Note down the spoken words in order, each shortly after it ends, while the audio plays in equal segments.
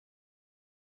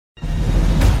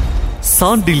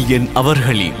சாண்டில்யன்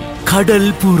அவர்களின் கடல்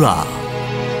புறா.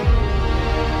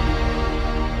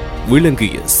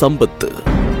 விளங்கிய சம்பத்து.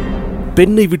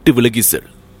 பெண்ணை விட்டு விலகி செல்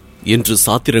என்று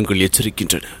சாத்திரங்கள்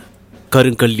எச்சரிக்கின்றன.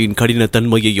 கருங்கல்லின் கடின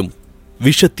தன்மையையும்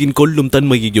விஷத்தின் கொல்லும்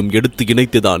தன்மையையும் எடுத்து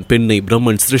இணைத்துதான் பெண்ணை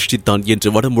பிரம்மன் சிருஷ்டித்தான்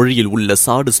என்று வடமொழியில் உள்ள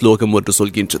சாடு ஸ்லோகம் ஒன்று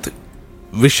சொல்கின்றது.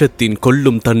 விஷத்தின்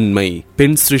கொல்லும் தன்மை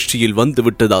பெண் சிருஷ்டியில்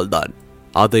வந்துவிட்டதால் தான்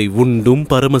அதை உண்டும்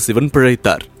பரமசிவன்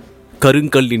பிழைத்தார்.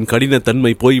 கருங்கல்லின் கடின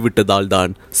தன்மை போய்விட்டதால்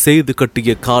தான் சேது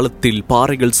கட்டிய காலத்தில்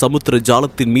பாறைகள் சமுத்திர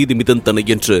ஜாலத்தின் மீது மிதந்தன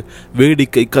என்று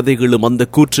வேடிக்கை கதைகளும் அந்த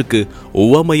கூற்றுக்கு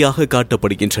உவமையாக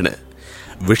காட்டப்படுகின்றன.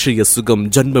 விஷய சுகம்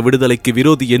ஜன்ம விடுதலைக்கு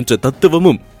விரோதி என்ற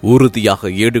தத்துவமும்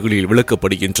உறுதியாக ஏடுகளில்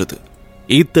விளக்கப்படுகின்றது.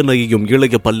 இத்தனையையும்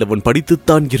இளைய பல்லவன்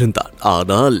படித்துத்தான் இருந்தான்.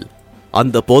 ஆனால்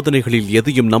அந்த போதனைகளில்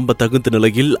எதையும் நம்ப தகுந்த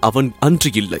நிலையில் அவன்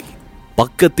அன்று இல்லை.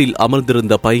 பக்கத்தில்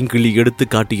அமர்ந்திருந்த பைங்கிளி எடுத்து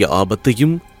காட்டிய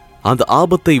ஆபத்தையும் அந்த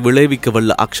ஆபத்தை விளைவிக்க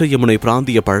வல்ல அக்ஷயமுனை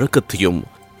பிராந்திய பழக்கத்தையும்,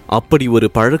 அப்படி ஒரு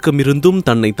பழக்கம் இருந்தும்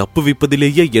தன்னை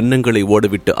தப்புவிப்பதிலேயே எண்ணங்களை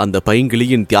ஓடவிட்டு அந்த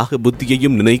பைங்கிளியின் தியாக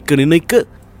புத்தியையும் நினைக்க நினைக்க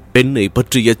பெண்ணை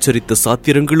பற்றி எச்சரித்த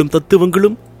சாத்திரங்களும்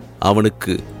தத்துவங்களும்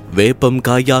அவனுக்கு வேப்பம்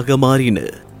காயாக மாறின.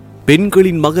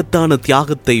 பெண்களின் மகத்தான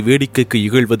தியாகத்தை வேடிக்கைக்கு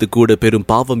இகழ்வது கூட பெரும்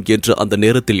பாவம் என்று அந்த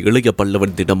நேரத்தில் இளைய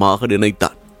பல்லவன் திடமாக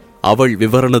நினைத்தான். அவள்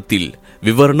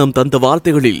விவரணம் தந்த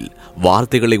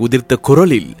வார்த்தைகளை உதிர்த்த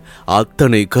குரலில்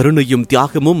அத்தனை கருணையும்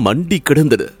தியாகமும் மண்டி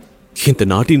கிடந்தது. இந்த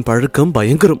நாட்டின் பழக்கம்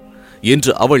பயங்கரம்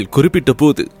என்று அவள் குறிப்பிட்ட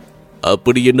போது,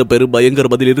 அப்படி என்ன பெரும்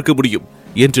பயங்கரம் அதில் இருக்க முடியும்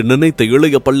என்று நினைத்த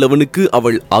இளைய பல்லவனுக்கு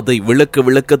அவள் அதை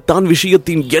விளக்கத்தான்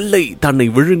விஷயத்தின் எல்லை, தன்னை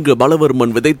விழுங்க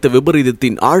பலவர்மன் விதைத்த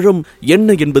விபரீதத்தின் ஆழம்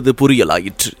என்ன என்பது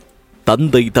புரியலாயிற்று.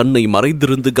 தந்தை தன்னை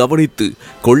மறைந்திருந்து கவனித்து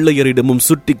கொள்ளையரிடமும்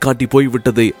சுட்டி காட்டி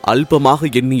போய்விட்டதை அல்பமாக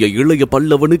எண்ணிய இளைய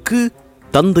பல்லவனுக்கு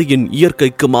தந்தையின்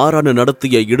இயற்கைக்கு மாறான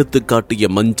நடத்தையை எடுத்து காட்டிய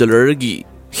மஞ்சள் அழகி,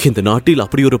 இந்த நாட்டில்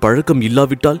அப்படி ஒரு பழக்கம்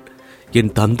இல்லாவிட்டால்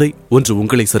என் தந்தை ஒன்று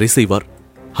உங்களை சரி செய்வார்,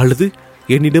 அல்லது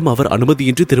என்னிடம் அவர்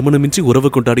அனுமதியின்றி திருமணமின்றி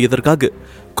உறவு கொண்டாடியதற்காக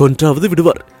கொன்றாவது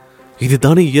விடுவார்.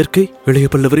 இதுதானே இயற்கை இளைய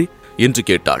பல்லவரே என்று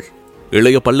கேட்டாள்.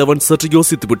 இளைய பல்லவன் சற்று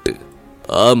யோசித்துவிட்டு,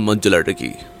 ஆம் மஞ்சள்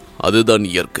அழகி, அதுதான்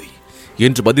இயற்கை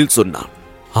என்று பதில் சொன்னான்.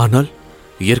 ஆனால்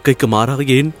இயற்கைக்கு மாறாக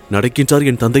ஏன் நடக்கின்றார்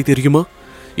என் தந்தை தெரியுமா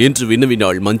என்று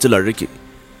வினவினாள் மஞ்சள் அழகி.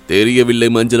 தெரியவில்லை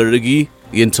மஞ்சள் அழகி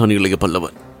என்றான் இளைய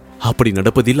பல்லவன். அப்படி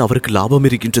நடப்பதில் அவருக்கு லாபம்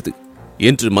இருக்கின்றது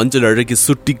என்று மஞ்சள் அழகி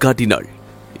சுட்டி காட்டினாள்.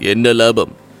 என்ன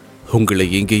லாபம்? உங்களை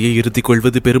எங்கேயே இருத்திக்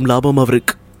கொள்வது பெரும் லாபம்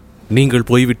அவருக்கு. நீங்கள்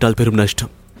போய்விட்டால் பெரும்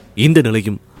நஷ்டம். இந்த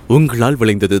நிலையும் உங்களால்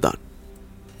விளைந்ததுதான்.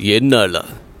 என்னாலா?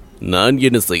 நான்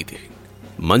என்ன செய்தேன்?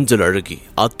 மஞ்சள் அழகி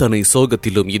அத்தனை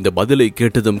சோகத்திலும் இந்த பதிலை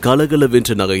கேட்டதும்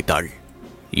கலகலவென்று நகைத்தாள்.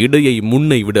 இடையை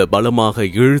முன்னை விட பலமாக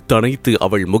இழுத்தணைத்து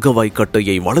அவள் முகவாய்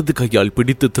கட்டையை வலது கையால்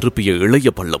பிடித்து திருப்பிய இளைய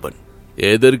பல்லவன்,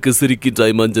 எதற்கு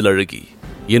சிரிக்கின்றாய் மஞ்சள் அழகி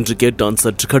என்று கேட்டான்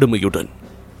சற்று கடுமையுடன்.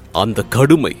 அந்த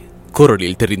கடுமை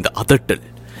குரலில் தெரிந்த அதட்டல்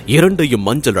இரண்டையும்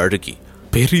மஞ்சள் அழகி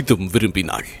பெரிதும்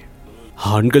விரும்பினாள்.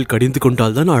 ஆண்கள் கடிந்து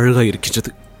கொண்டால்தான்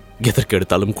அழகாயிருக்கின்றது.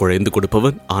 எதற்கெடுத்தாலும் குழைந்து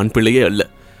கொடுப்பவன் ஆண் பிள்ளையே அல்ல.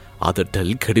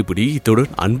 அதட்டல், கடிபிடி,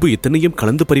 இத்துடன் அன்பு இத்தனையும்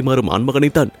கலந்து பரிமாறும்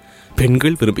ஆண்மகனைத்தான்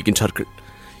பெண்கள் விரும்புகின்றார்கள்.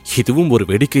 இதுவும் ஒரு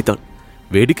வேடிக்கைதான்.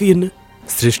 வேடிக்கை என்ன?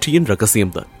 சிருஷ்டியின்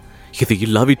ரகசியம்தான். இது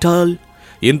இல்லாவிட்டால்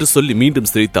என்று சொல்லி மீண்டும்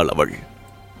சிரித்தாள் அவள்.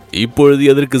 இப்பொழுது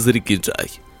எதற்கு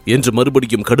சிரிக்கின்றாய் என்று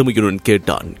மறுபடியும் கடுமையுடன்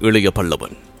கேட்டான் இளைய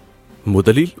பல்லவன்.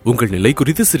 முதலில் உங்கள் நிலை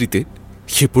குறித்து சிரித்தேன்,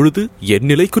 இப்பொழுது என்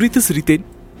நிலை குறித்து சிரித்தேன்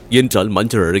என்றால்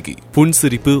மஞ்சள் அழகி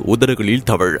புன்சிரிப்பு உதடுகளில்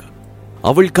தவழ.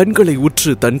 அவள் கண்களை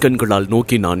உற்று தன் கண்களால்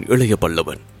நோக்கினான் இளைய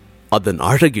பல்லவன். அதன்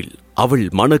அழகில் அவள்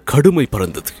மன கடுமை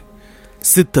பறந்தது.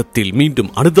 சித்தத்தில் மீண்டும்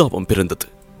அனுதாபம் பிறந்தது.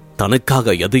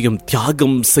 தனக்காக எதையும்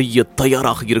தியாகம் செய்ய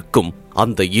தயாராக இருக்கும்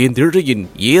அந்த ஏந்திழையின்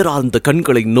ஏறாந்த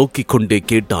கண்களை நோக்கிக் கொண்டே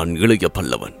கேட்டான் இளைய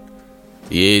பல்லவன்.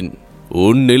 ஏன்,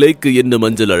 உன் நிலைக்கு என்ன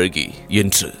மஞ்சள் அழகி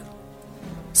என்று.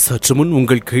 சற்று முன்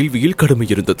உங்கள் கேள்வியில் கடுமை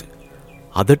இருந்தது,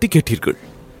 அதட்டி கேட்டீர்கள்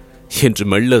என்று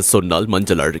மெல்ல சொன்னால்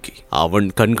மஞ்சள் அழகி அவன்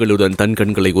கண்களுடன் தன்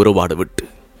கண்களை உறவாட விட்டு.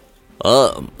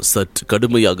 ஆம், சற்று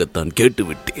கடுமையாகத்தான்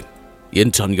கேட்டுவிட்டேன்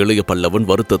என்றான் இளைய பல்லவன்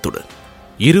வருத்தத்துடன்.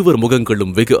 இருவர்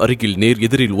முகங்களும் வெகு அருகில் நேர்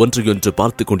எதிரில் ஒன்றையொன்று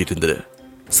பார்த்து கொண்டிருந்தன.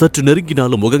 சற்று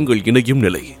நெருங்கினாலும் முகங்கள் இணையும்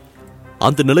நிலை.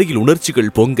 அந்த நிலையில்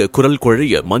உணர்ச்சிகள் பொங்க குரல்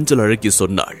குழைய மஞ்சள் அழகி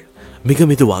சொன்னாள் மிக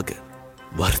மெதுவாக,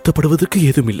 வருத்தப்படுவதற்கு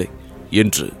ஏதுமில்லை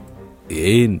என்று.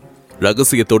 ஏன்?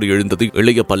 ரகசியத்தோடு எழுந்தது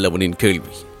இளைய பல்லவனின்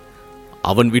கேள்வி.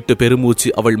 அவன் விட்டு பெருமூச்சு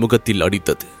அவள் முகத்தில்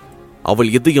அடித்தது. அவள்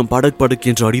இதயம் படக்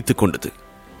என்று அடித்துக் கொண்டது.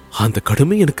 அந்த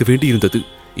கடுமை எனக்கு வேண்டியிருந்தது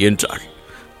என்றாள்.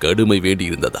 கடுமை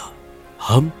வேண்டியிருந்ததா?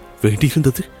 ஆம்,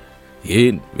 வேண்டியிருந்தது.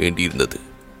 ஏன் வேண்டியிருந்தது?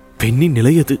 பெண்ணின்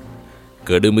நிலை அது.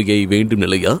 கடுமையை வேண்டும்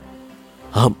நிலையா?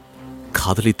 ஆம்,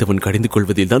 காதலித்தவன் கடிந்து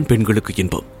கொள்வதில் தான் பெண்களுக்கு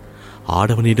இன்பம்.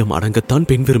 ஆடவனிடம் அடங்கத்தான்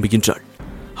பெண் விரும்புகின்றாள்.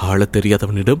 ஆளத்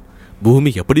தெரியாதவனிடம்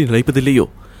பூமி எப்படி நிலைப்பதில்லையோ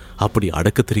அப்படி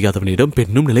அடக்க தெரியாதவனிடம்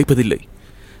பெண்ணும் நிலைப்பதில்லை.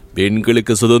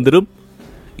 பெண்களுக்கு சுதந்திரம்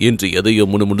என்று எதையோ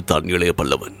முணுமுணுத்தான் இளைய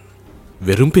பல்லவன்.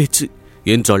 வெறும் பேச்சு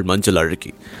என்றாள் மஞ்சள்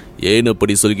அழகி. ஏன்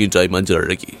அப்படி சொல்கின்றாய் மஞ்சள்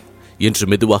அழகி என்று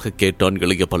மெதுவாக கேட்டான்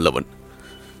இளைய பல்லவன்.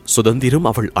 சுதந்திரம்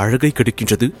அவள் அழகை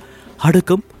கெடுக்கின்றது,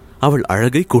 அடக்கம் அவள்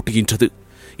அழகை கூட்டுகின்றது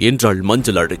என்றாள்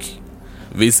மஞ்சள் அழகி.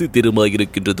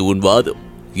 விசித்திரமாயிருக்கின்றது உன் வாதம்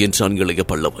என்றான் இளைய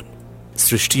பல்லவன்.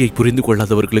 சிருஷ்டியை புரிந்து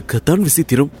கொள்ளாதவர்களுக்குத்தான்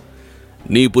விசித்திரம்.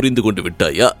 நீ புரிந்து கொண்டு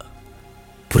விட்டாயா?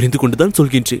 புரிந்து கொண்டுதான்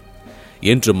சொல்கின்றேன்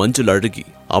என்று மஞ்சள் அழகி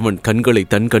அவன் கண்களை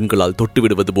தன் கண்களால்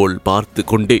தொட்டுவிடுவது போல் பார்த்து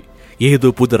கொண்டே ஏதோ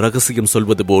புது ரகசியம்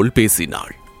சொல்வது போல்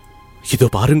பேசினாள். இதோ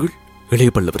பாருங்கள்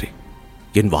இளைய பல்லவரே,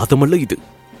 என் வாதமல்ல இது,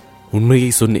 உண்மையை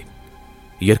சொன்னேன்.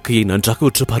 இயற்கையை நன்றாக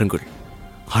உற்று பாருங்கள்.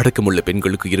 அடக்கமுள்ள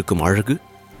பெண்களுக்கு இருக்கும் அழகு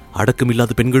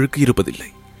அடக்கமில்லாத பெண்களுக்கு இருப்பதில்லை.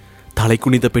 தலை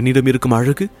குனிந்த பெண்ணிடம் இருக்கும்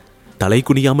அழகு தலை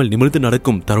குனியாமல் நிமிர்ந்து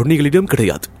நடக்கும் தருணிகளிடம்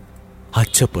கிடையாது.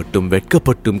 அச்சப்பட்டும்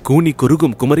வெட்கப்பட்டும் கூனி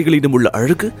குறுகும் குமரிகளிடம் உள்ள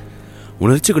அழகு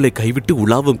உணர்ச்சிகளை கைவிட்டு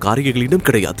உலாவும் காரிகைகளிடம்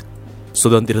கிடையாது.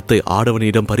 சுதந்திரத்தை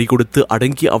ஆடவனிடம் பறிகொடுத்து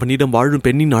அடங்கி அவனிடம் வாழும்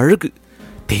பெண்ணின் அழகு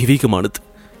தெய்வீகமானது.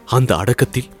 அந்த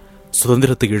அடக்கத்தில்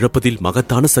சுதந்திரத்தை இழப்பதில்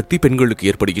மகத்தான சக்தி பெண்களுக்கு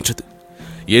ஏற்படுகின்றது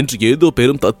என்று ஏதோ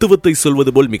பெரும் தத்துவத்தை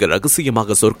சொல்வது போல் மிக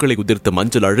ரகசியமாக சொற்களை உதிர்த்த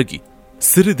மஞ்சள் அழகி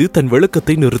சிறிது தன்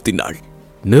விளக்கத்தை நிறுத்தினாள்.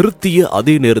 நிறுத்திய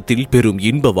அதே நேரத்தில் பெரும்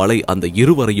இன்ப வலை அந்த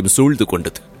இருவரையும் சூழ்ந்து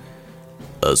கொண்டது.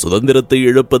 சுதந்திரத்தை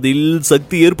இழப்பதில்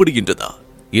சக்தி ஏற்படுகின்றதா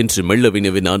என்று மெல்ல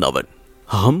வினவினான் அவன்.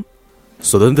 ஆம்,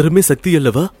 சுதந்திரமே சக்தி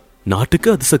அல்லவா? நாட்டுக்கு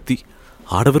அது சக்தி,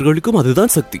 ஆடவர்களுக்கும்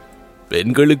அதுதான் சக்தி.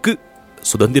 பெண்களுக்கு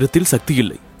சுதந்திரத்தில் சக்தி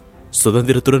இல்லை.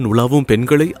 சுதந்திரத்துடன் உலாவும்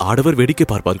பெண்களை ஆடவர் வேடிக்கை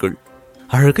பார்ப்பார்கள்,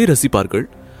 அழகை ரசிப்பார்கள்,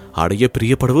 அடைய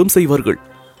பிரியப்படவும் செய்வார்கள்.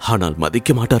 ஆனால்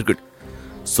மதிக்க மாட்டார்கள்.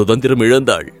 சுதந்திரம்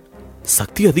இழந்தாள்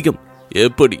சக்தி அதிகம்.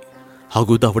 எப்படி?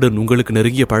 அகுதாவுடன் உங்களுக்கு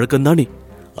நெருங்கிய பழக்கம்தானே?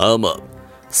 ஆமாம்.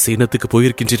 சீனத்துக்கு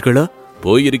போயிருக்கின்றீர்களா?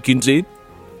 போயிருக்கின்றேன்.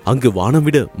 அங்கு வானம்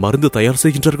விட மருந்து தயார்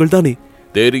செய்கின்றார்கள் தானே?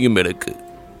 தெரியும் எனக்கு.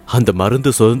 அந்த மருந்து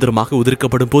சுதந்திரமாக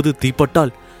உதிர்க்கப்படும் போது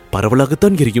தீப்பட்டால்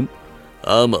பரவலாகத்தான் எரியும்.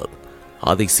 ஆமாம்.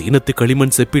 அதை சீனத்து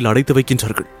களிமண் செப்பில் அடைத்து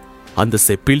வைக்கின்றார்கள். அந்த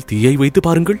செப்பில் தீயை வைத்து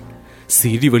பாருங்கள்,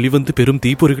 சீறி வெளிவந்து பெரும்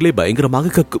தீப்பொறிகளை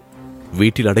பயங்கரமாக கக்கும்.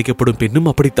 வீட்டில் அடைக்கப்படும் பெண்ணும்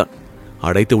அப்படித்தான்.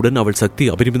 அடைத்தவுடன் அவள் சக்தி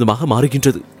அபரிமிதமாக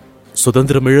மாறுகின்றது.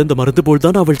 சுதந்திரம் இழந்த மருந்து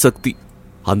போல்தான் அவள் சக்தி.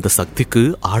 அந்த சக்திக்கு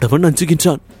ஆடவன்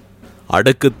அஞ்சுகின்றான்.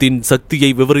 அடக்கத்தின் சக்தியை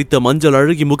விவரித்த மஞ்சள்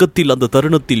அழகி முகத்தில் அந்த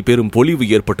தருணத்தில் பெரும் பொலிவு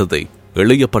ஏற்பட்டதை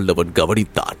இளைய பல்லவன்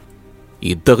கவனித்தான்.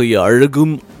 இத்தகைய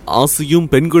அழகும் ஆசையும்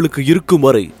பெண்களுக்கு இருக்கும்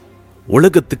வரை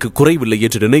உலகத்துக்கு குறைவில்லை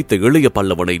என்று நினைத்த இளைய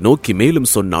பல்லவனை நோக்கி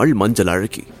மேலும் சொன்னாள் மஞ்சள்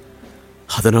அழகி.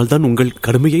 அதனால்தான் உங்கள்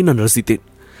கடுமையை நான் ரசித்தேன்,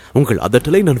 உங்கள்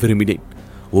அதட்டலை நான் விரும்பினேன்.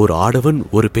 ஒரு ஆடவன்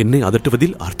ஒரு பெண்ணை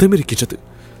அதட்டுவதில் அர்த்தம் இருக்கின்றது.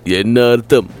 என்ன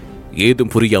அர்த்தம்?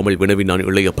 ஏதும் புரியாமல் வினவினான்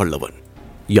இளைய பல்லவன்.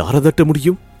 யார் அதட்ட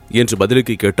முடியும் என்று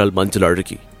பதிலுக்கு கேட்டால் மஞ்சள்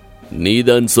அழகி.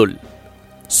 நீதான் சொல்.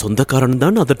 சொந்தக்காரன்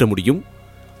தான் அதட்ட முடியும்.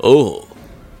 ஓ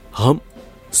ஆம்,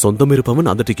 சொந்தம்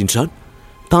இருப்பவன் அதட்டுகின்றான்.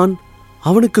 தான்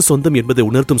அவனுக்கு சொந்தம் என்பதை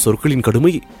உணர்த்தும் சொற்களின்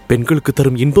கடுமை பெண்களுக்கு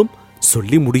தரும் இன்பம்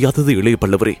சொல்லி முடியாதது இளைய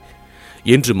பல்லவரே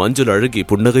என்று மஞ்சள் அழகி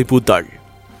புன்னகை பூத்தாள்.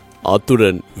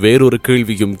 அத்துடன் வேறொரு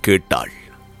கேள்வியும் கேட்டாள்.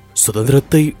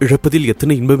 சுதந்திரத்தை இழப்பதில்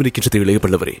எத்தனை இன்பம் இருக்கின்றது இளைய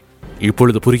பல்லவரே,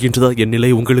 இப்பொழுது புரிகின்றதா என்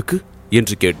நிலை உங்களுக்கு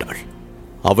என்று கேட்டாள்.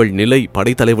 அவள் நிலை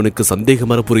படைத்தலைவனுக்கு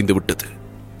சந்தேகமர புரிந்துவிட்டது.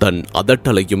 தன்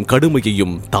அதட்டலையும்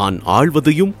கடுமையையும் தான்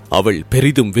ஆள்வதையும் அவள்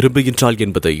பெரிதும் விரும்புகின்றாள்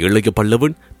என்பதை இளைய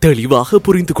பல்லவன் தெளிவாக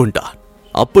புரிந்து கொண்டார்.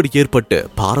 அப்படி ஏற்பட்ட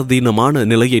பாரதீனமான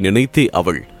நிலையை நினைத்தே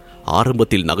அவள்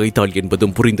ஆரம்பத்தில் நகைத்தாள்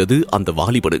என்பதும் புரிந்தது அந்த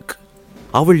வாலிபனுக்கு.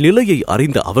 அவள் நிலையை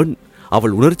அறிந்த அவன்,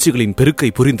 அவள் உணர்ச்சிகளின் பெருக்கை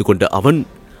புரிந்து கொண்ட அவன்,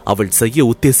 அவள் செய்ய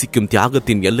உத்தேசிக்கும்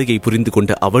தியாகத்தின் எல்லையை புரிந்து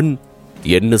கொண்ட அவன்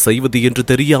என்ன செய்வது என்று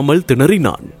தெரியாமல்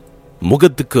திணறினான்.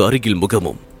 முகத்துக்கு அருகில்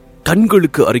முகமும்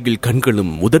கண்களுக்கு அருகில்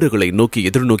கண்களும் உதடுகளை நோக்கி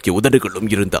எதிர்நோக்கிய உதடுகளும்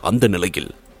இருந்த அந்த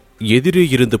நிலையில் எதிரே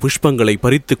இருந்த புஷ்பங்களை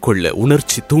பறித்துக் கொள்ள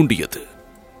உணர்ச்சி தூண்டியது.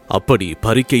 அப்படி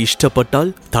பறிக்க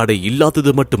இஷ்டப்பட்டால் தடை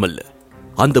இல்லாதது மட்டுமல்ல,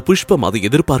 அந்த புஷ்பம் அதை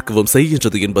எதிர்பார்க்கவும்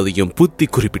செய்கின்றது என்பதையும் புத்தி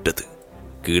குறிப்பிட்டது.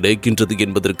 கிடைக்கின்றது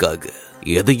என்பதற்காக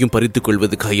எதையும் பறித்துக்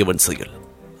கொள்வது கயவன் செயல்.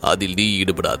 அதில் நீ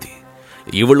ஈடுபடாதே.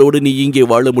 இவளோடு நீ இங்கே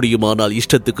வாழ முடியுமானால்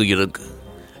இஷ்டத்துக்கு இறங்கு,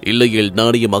 இல்லையில்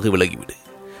நாணயமாக விலகிவிடு.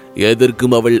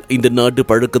 எதற்கும் அவள் இந்த நாட்டு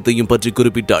பழக்கத்தையும் பற்றி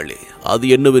குறிப்பிட்டாளே, அது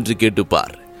என்னவென்று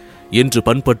கேட்டுப்பார் என்று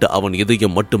பண்பட்ட அவன்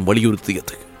இதயம் மட்டும்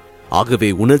வலியுறுத்தியது. ஆகவே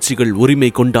உணர்ச்சிகள் உரிமை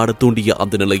கொண்டாட தூண்டிய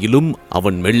அந்த நிலையிலும்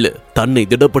அவன் மெல்ல தன்னை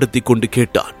திடப்படுத்திக் கொண்டு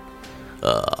கேட்டான்.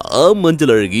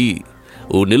 மஞ்சள் அழகி,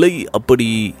 உன் நிலை அப்படி.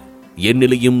 என்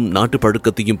நிலையும் நாட்டு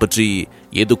பழக்கத்தையும் பற்றி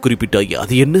ஏதோ குறிப்பிட்டாய்,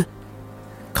 அது என்ன?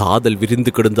 காதல்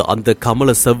விரிந்து கிடந்த அந்த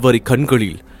கமல செவ்வரி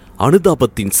கண்களில்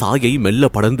அனுதாபத்தின் சாயை மெல்ல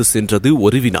படர்ந்து சென்றது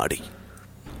ஒரு வினாடி.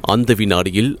 அந்த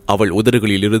வினாடியில் அவள்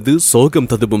உதடுகளிலிருந்து சோகம்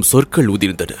ததும்பும் சொற்கள்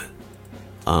உதிர்ந்தன.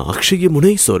 அக்ஷய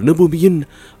முனை சொர்ணபூமியின்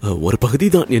ஒரு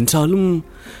பகுதிதான் என்றாலும்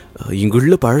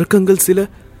இங்குள்ள பழக்கங்கள் சில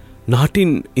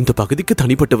நாட்டின் இந்த பகுதிக்கு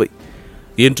தனிப்பட்டவை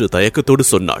என்று தயக்கத்தோடு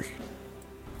சொன்னாள்.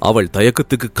 அவள்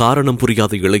தயக்கத்துக்கு காரணம்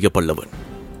புரியாத இளைய பல்லவன்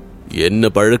என்ன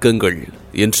பழக்கங்கள்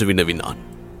என்று வினவினான்.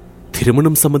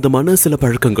 திருமணம் சம்பந்தமான சில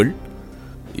பழக்கங்கள்.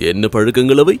 என்ன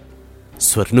பழக்கங்கள் அவை?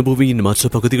 ஸ்வர்ணபூமியின் மற்ற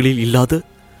பகுதிகளில் இல்லாத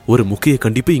ஒரு முக்கிய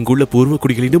கண்டிப்பு இங்குள்ள பூர்வ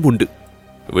குடிகளிடம் உண்டு.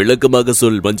 விளக்கமாக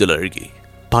சொல் மஞ்சள் அழகி.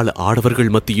 பல ஆடவர்கள்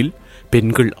மத்தியில்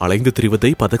பெண்கள் அலைந்து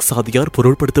திரிவதை பதக்சாதியார்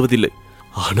பொருள்படுத்துவதில்லை.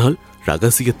 ஆனால்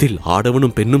ரகசியத்தில்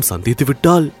ஆடவனும் பெண்ணும் சந்தித்து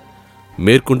விட்டால்,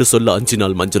 மேற்கொண்டு சொல்ல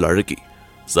அஞ்சினாள் மஞ்சள் அழகி.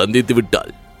 சந்தித்து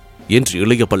விட்டால் என்று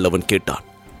இளைய பல்லவன் கேட்டான்.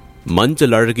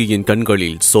 மஞ்சள் அழகியின்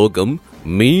கண்களில் சோகம்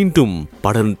மீண்டும்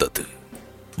படர்ந்தது.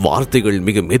 வார்த்தைகள்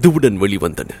மிக மெதுவுடன்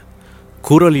வெளிவந்தன.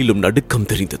 குரலிலும் நடுக்கம்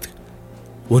தெரிந்தது.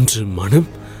 ஒன்று மனம்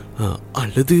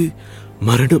அல்லது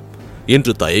மரணம்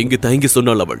என்று தயங்கி தயங்கி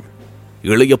சொன்னாள் அவள்.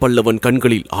 இளைய பல்லவன்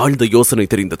கண்களில் ஆழ்ந்த யோசனை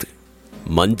தெரிந்தது.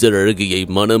 மஞ்சள் அழகியை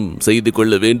மனம் செய்து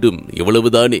கொள்ள வேண்டும்,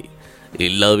 இவ்வளவுதானே.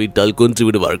 இல்லாவிட்டால் கொன்று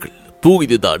விடுவார்கள். பூ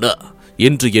இதுதானா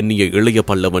என்று எண்ணிய இளைய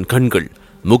பல்லவன் கண்கள்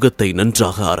முகத்தை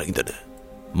நன்றாக ஆராய்ந்தன.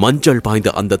 மஞ்சள் பாய்ந்த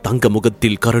அந்த தங்க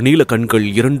முகத்தில் கருநீல கண்கள்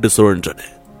இரண்டு சுழன்றன.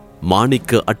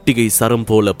 மாணிக்க அட்டிகை சரம்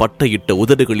போல பட்டையிட்ட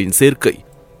உதடுகளின் சேர்க்கை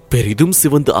பெரிதும்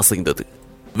சிவந்து அசைந்தது.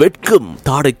 வெட்கம்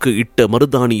தாடைக்கு இட்ட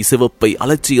மருதாணி சிவப்பை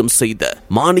அலட்சியம் செய்த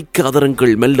மாணிக்க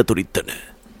அதரங்கள் மெல்ல துடித்தன.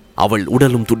 அவள்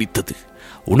உடலும் துடித்தது,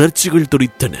 உணர்ச்சிகள்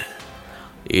துடித்தன.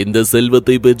 இந்த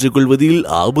செல்வத்தை பெற்றுக்கொள்வதில்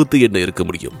ஆபத்து என்ன இருக்க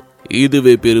முடியும்?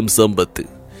 இதுவே பெரும் சம்பத்து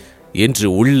என்று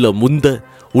உள்ள முந்த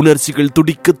உணர்ச்சிகள்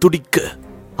துடிக்க துடிக்க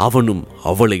அவனும்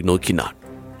அவளை நோக்கினான்.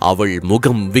 அவள்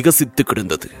முகம் விகசித்து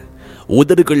கிடந்தது.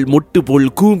 உதடுகள் மொட்டு போல்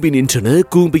கூம்பி நின்றன.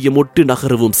 கூம்பிய மொட்டு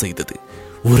நகரவும் செய்தது.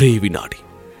 ஒரே வினாடி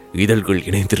இதழ்கள்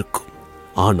இணைந்திருக்கும்.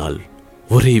 ஆனால்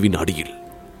ஒரே வினாடியில்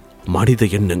மனித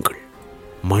எண்ணங்கள்,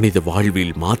 மனித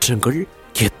வாழ்வில் மாற்றங்கள்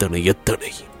எத்தனை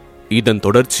எத்தனை. இதன்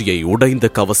தொடர்ச்சியை உடைந்த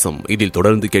கவசம் இதில்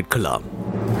தொடர்ந்து கேட்கலாம்.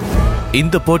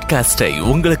 இந்த பாட்காஸ்டை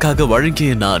உங்களுக்காக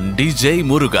வழங்கிய நான் டிஜே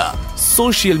முருகா.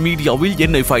 சோஷியல் மீடியாவில்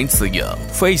என்னை ஃபைண்ட் செய்ய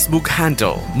Facebook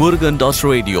ஹேண்டில்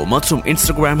murugan.radio மற்றும்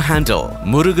Instagram ஹேண்டில்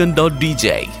murugan.dj.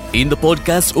 இந்த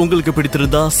பாட்காஸ்ட் உங்களுக்கு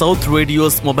பிடித்திருந்தா சவுத்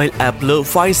ரேடியோஸ் மொபைல் ஆப்ல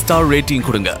 5 ஸ்டார் ரேட்டிங்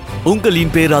கொடுங்க.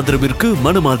 உங்களின் பேராதரவிற்கு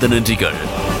மனமார்ந்த நன்றிகள்.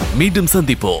 மீண்டும்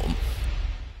சந்திப்போம்.